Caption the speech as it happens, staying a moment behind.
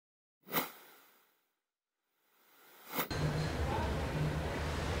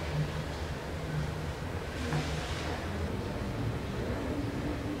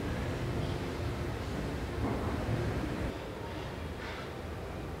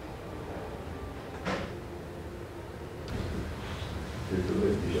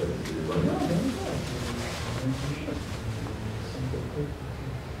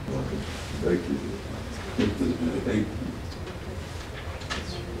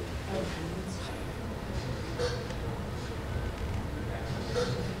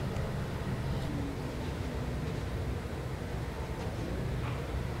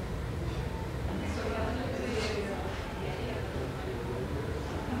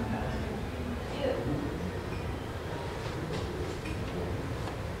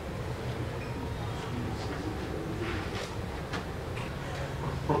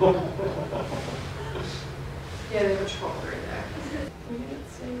Yeah, they have a troll right there.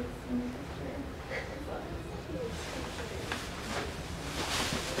 Let's see.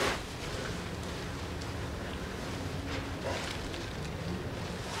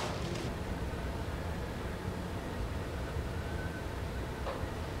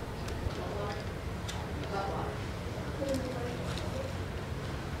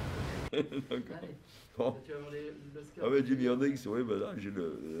 Bon. Ah mais Jimi Hendrix, oui, ben là,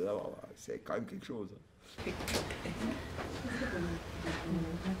 c'est quand même quelque chose.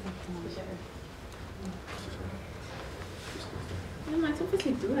 Mas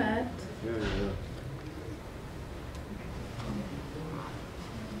obviously duet. Yeah, yeah.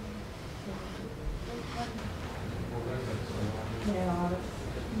 Yeah.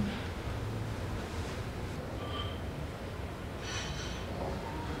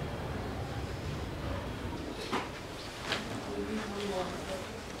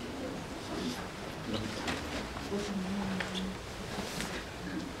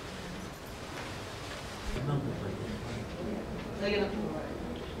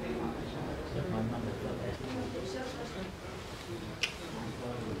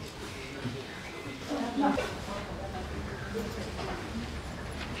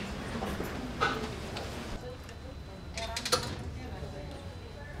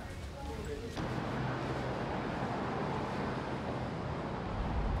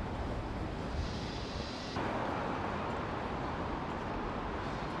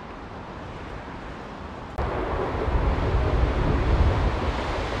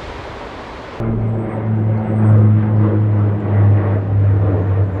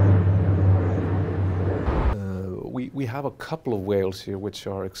 We have a couple of whales here which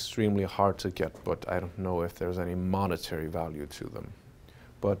are extremely hard to get, but I don't know if there's any monetary value to them.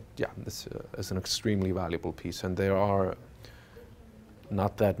 But yeah, this is an extremely valuable piece, and there are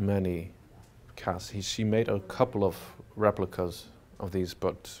not that many casts. She made a couple of replicas of these,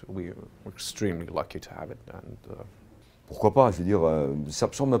 but we're extremely lucky to have it. And pourquoi pas, je veux dire, ça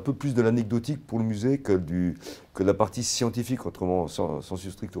me semble un peu plus de l'anecdotique pour le musée que de la partie scientifique, autrement,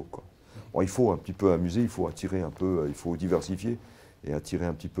 sensu stricto, quoi. Bon, il faut un petit peu amuser, il faut attirer un peu, il faut diversifier et attirer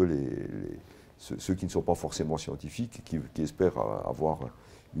un petit peu ceux qui ne sont pas forcément scientifiques, qui espèrent avoir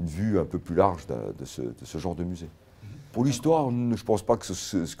une vue un peu plus large de ce genre de musée. Pour l'histoire, je ne pense pas que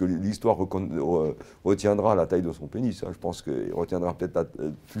ce que l'histoire retiendra la taille de son pénis. Hein. Je pense qu'il retiendra peut-être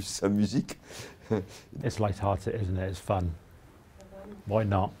plus sa musique. It's light-hearted, isn't it? It's fun. Why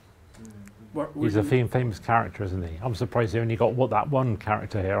not? He's a famous character, isn't he? I'm surprised he only got that one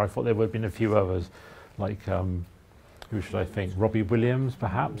character here. I thought there would have been a few others, like, who should I think? Robbie Williams,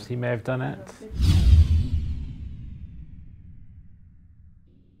 perhaps? He may have done it.